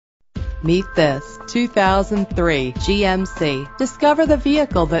Meet this 2003 GMC. Discover the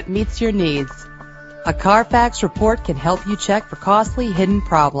vehicle that meets your needs. A Carfax report can help you check for costly hidden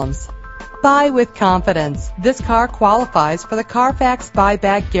problems. Buy with confidence. This car qualifies for the Carfax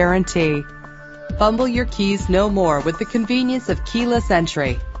buyback guarantee. Fumble your keys no more with the convenience of keyless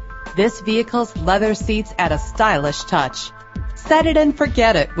entry. This vehicle's leather seats add a stylish touch. Set it and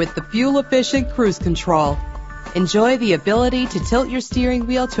forget it with the fuel-efficient cruise control. Enjoy the ability to tilt your steering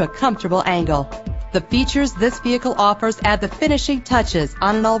wheel to a comfortable angle. The features this vehicle offers add the finishing touches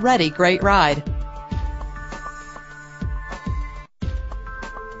on an already great ride.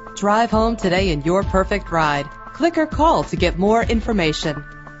 Drive home today in your perfect ride. Click or call to get more information.